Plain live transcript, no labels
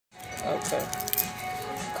Okay.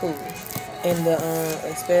 Cool. And the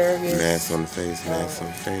asparagus. Mask on the face, mask on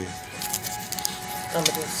the face. I'm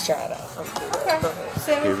gonna just try it out. I'm gonna do that. Okay. Go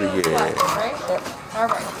ahead. Here we go. Right? Yep. All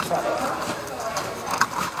right. Try that.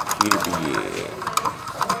 Here we go.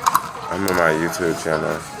 I'm on my YouTube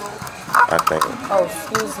channel. I think. Oh,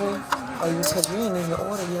 excuse me. Oh, you said you didn't even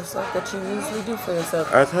order your stuff that you usually do for yourself.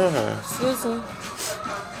 I told her. Excuse me.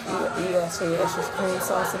 You asked for your extra cream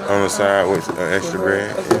sauce and On the side with extra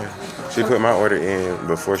bread. Okay. Yeah. She put my order in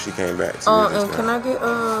before she came back. And can I get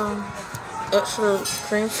extra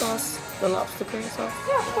cream sauce? The lobster cream sauce?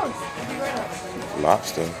 Yeah, of course.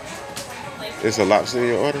 Lobster. It's a lobster in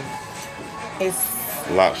your order? It's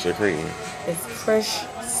Lobster cream. fresh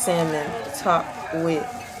salmon topped with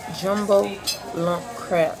jumbo lump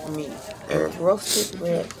crab meat and roasted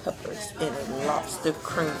red peppers in a lobster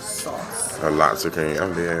cream sauce. A lobster cream.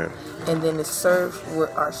 I'm dead. And then it's served with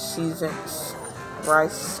our seasoned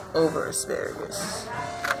rice over asparagus.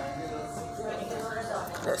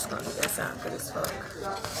 That sounds good as fuck.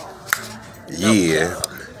 Yeah.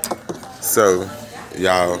 So,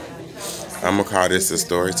 y'all, I'm gonna call this a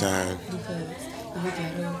story time.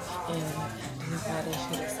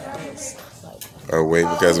 Oh wait,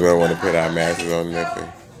 because we don't want to put our masks on nothing.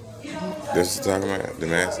 This is talking about the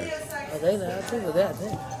masks. Oh, they lied too with that,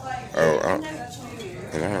 then. Oh,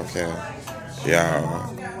 and I don't care. Y'all,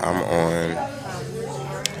 I'm on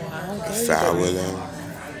Fowler.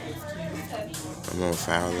 I'm on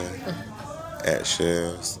Fowler at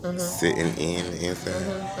Shells, sitting in the inside,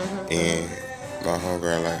 and my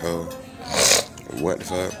homegirl like, oh, what the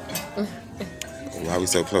fuck? Why we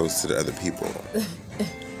so close to the other people?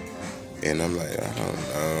 And I'm like, I don't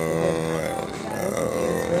know.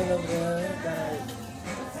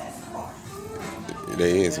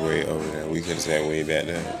 They is way over there. We could have sat way back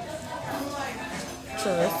there.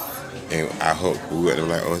 Sure. And I hope we wouldn't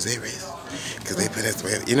be like, oh, is they racist? Because they put us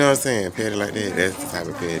together. You know what I'm saying? Petty like that. That's the type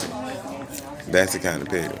of petty. That's the kind of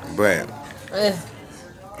petty. But,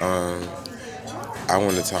 I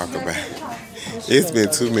want to talk about, it's been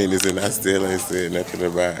 2 minutes and I still ain't said nothing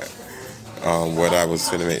about what I was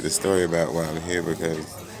finna make the story about while I'm here, because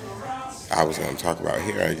I was going to talk about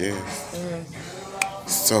here, I guess.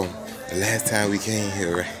 So, the last time we came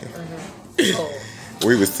here, right?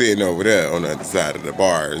 We was sitting over there on the other side of the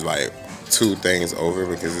bar. It's like 2 things over,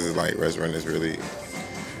 because this is like restaurant is really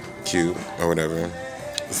cute or whatever.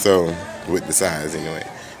 So, with the size anyway.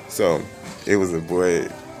 So, it was a boy.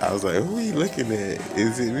 I was like, who are you looking at?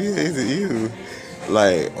 Is it me or is it you?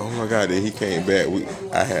 Like, oh my God, then he came back.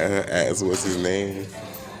 I had her ask what's his name.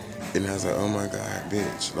 And I was like, oh my God,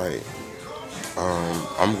 bitch. Like,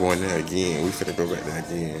 I'm going there again. We finna go back there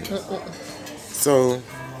again. So,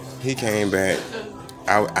 he came back.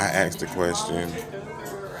 I asked a question.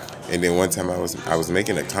 And then one time I was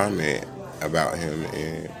making a comment about him,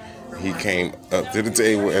 and he came up to the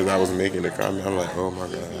table as I was making the comment. I'm like, oh my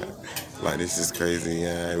God. Like, this is crazy.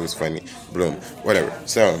 Yeah, it was funny. Bloom. Whatever.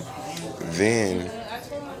 So, then,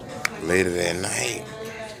 later that night,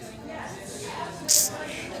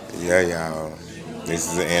 yeah, y'all, this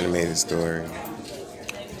is an animated story.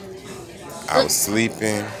 I was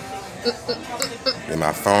sleeping, then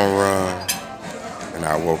my phone rang, and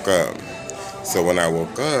I woke up. So when I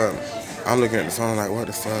woke up, I'm looking at the phone like, what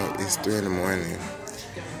the fuck? It's 3 in the morning.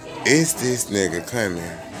 Is this nigga coming?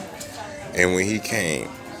 And when he came,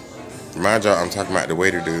 my job, I'm talking about the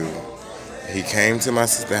waiter dude. He came to my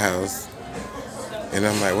sister's house, and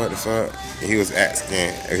I'm like, what the fuck? He was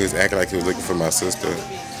acting like he was looking for my sister.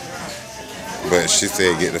 But she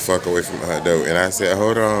said, get the fuck away from her door. And I said,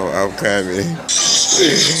 hold on, I'm coming.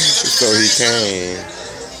 So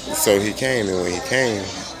he came, and when he came,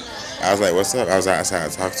 I was like, what's up? I was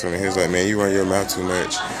outside talking to him, and he was like, man, you run your mouth too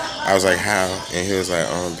much. I was like, how? And he was like,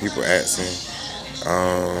 people asking,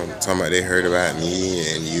 talking about they heard about me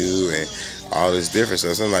and you and all this different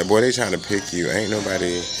stuff. So I'm like, boy, they trying to pick you. Ain't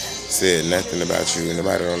nobody said nothing about you.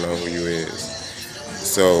 Nobody don't know who you is.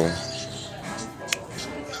 So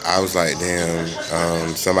I was like,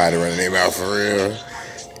 damn, somebody running their mouth for real.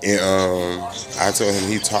 And I told him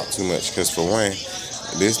he talked too much, because for one,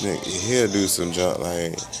 this nigga, he'll do some junk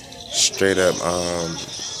like straight up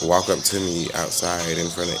walk up to me outside in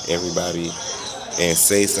front of everybody and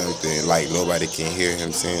say something like nobody can hear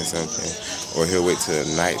him saying something. Or he'll wait till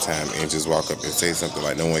nighttime and just walk up and say something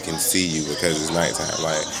like no one can see you because it's nighttime.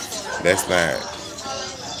 Like, that's not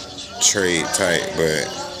trade type, but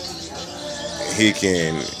he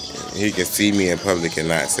can see me in public and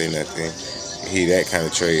not say nothing. He that kind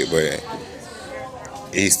of trade, but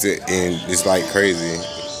he's still, and it's like crazy.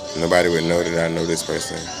 Nobody would know that I know this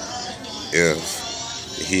person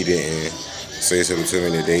if he didn't say something to me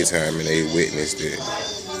in the daytime and they witnessed it,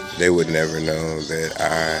 they would never know that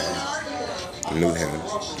I knew him.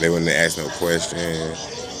 They wouldn't ask no question,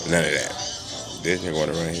 none of that. This nigga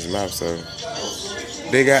want to run his mouth, so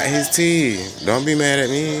they got his tea. Don't be mad at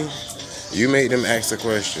me. You made them ask the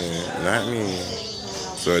question, not me.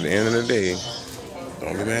 So at the end of the day,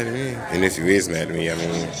 don't be mad at me. And if you is mad at me, I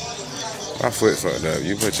mean, my foot fucked up.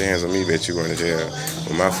 You put your hands on me, bet you going to jail.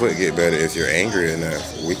 When my foot get better, if you're angry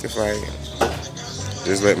enough, we can fight.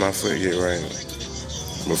 Just let my foot get right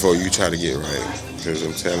before you try to get right. Because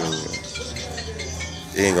I'm telling you,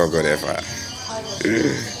 it ain't gonna go that far.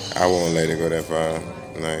 I won't let it go that far.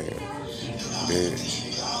 Like, bitch.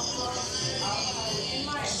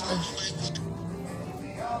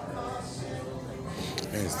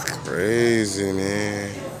 That's crazy, man.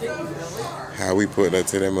 How we put up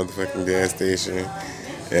to that motherfucking gas station,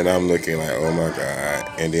 and I'm looking like, oh my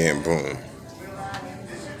God, and then boom.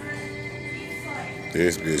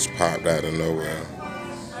 This bitch popped out of nowhere.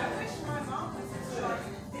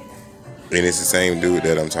 And it's the same dude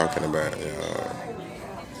that I'm talking about, y'all.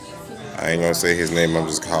 I ain't gonna say his name, I'm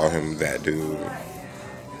just calling him that dude.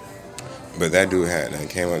 But that dude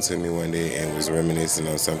came up to me one day and was reminiscing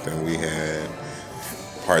on something we had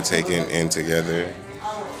partaken in together,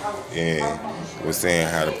 and was saying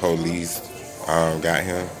how the police got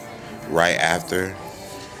him right after.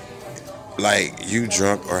 Like, you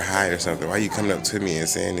drunk or high or something. Why you coming up to me and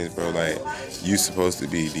saying this, bro? Like, you supposed to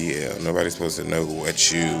be DL. Nobody's supposed to know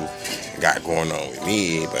what you got going on with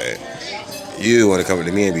me, but you want to come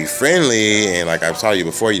to me and be friendly. And like I've told you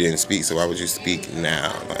before, you didn't speak, so why would you speak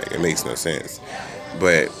now? Like, it makes no sense.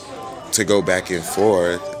 But to go back and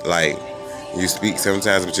forth, like, you speak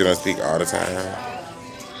sometimes, but you don't speak all the time.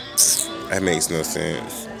 That makes no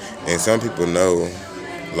sense. And some people know,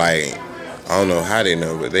 like, I don't know how they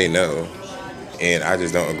know, but they know. And I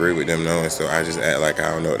just don't agree with them knowing, so I just act like I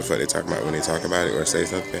don't know what the fuck they talking about when they talk about it or say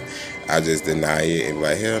something. I just deny it and be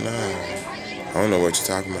like, hell no, I don't know what you're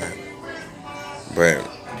talking about. But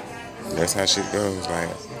that's how shit goes. Like,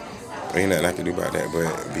 ain't nothing I can do about that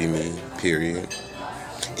but be me, period.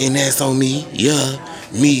 And that's on me, yeah,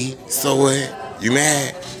 me, so what? You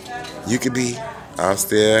mad? You could be. I'm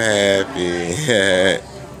still happy.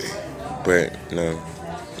 But no,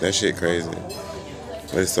 that shit crazy.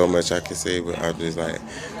 There's so much I can say, but I'm just like,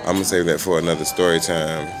 I'm gonna save that for another story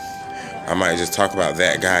time. I might just talk about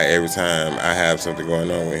that guy every time I have something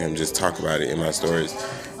going on with him. Just talk about it in my stories,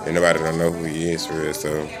 and nobody don't know who he is for real.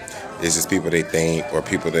 So it's just people they think, or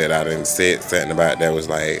people that I done said something about that was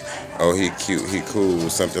like, oh, he cute, he cool,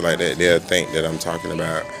 something like that. They'll think that I'm talking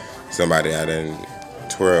about somebody I done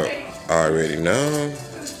twirled already. No,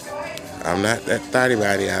 I'm not that thotty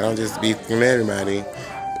body. I don't just be from everybody.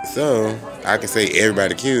 So I can say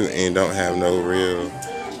everybody cute and don't have no real,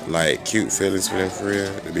 like, cute feelings for them for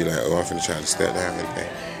real. To be like, oh, I'm finna try to step down and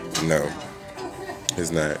everything. No, it's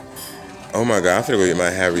not. Oh my God, I'm finna go get my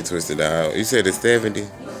hair retwisted out. You said it's 70?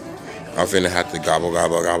 I'm finna have to gobble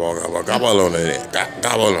on it. Gobble on it.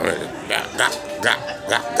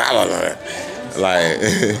 Like,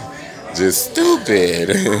 just stupid.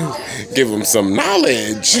 Give them some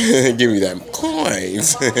knowledge. Give me them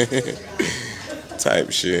coins.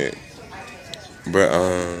 Type shit. But,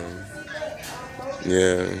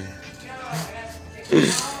 yeah.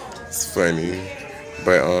 It's funny.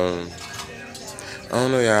 But, I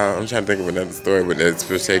don't know, y'all. I'm trying to think of another story, but that's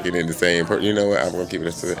for taking in the same person. You know what? I'm going to keep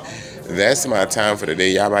it to it. That's my time for the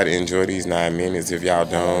day. Y'all about to enjoy these 9 minutes. If y'all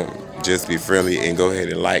don't, just be friendly and go ahead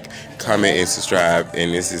and like, comment, and subscribe.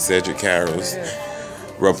 And this is Cedric Carroll's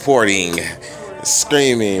reporting,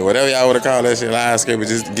 screaming, whatever y'all want to call that shit, live screaming,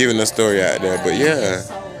 just giving the story out there. But yeah,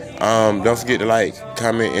 don't forget to like,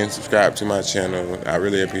 comment, and subscribe to my channel. I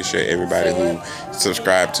really appreciate everybody who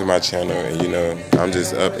subscribed to my channel, and you know, I'm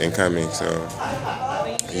just up and coming, so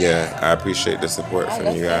yeah, I appreciate the support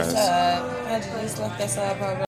from you guys. I just left that side part.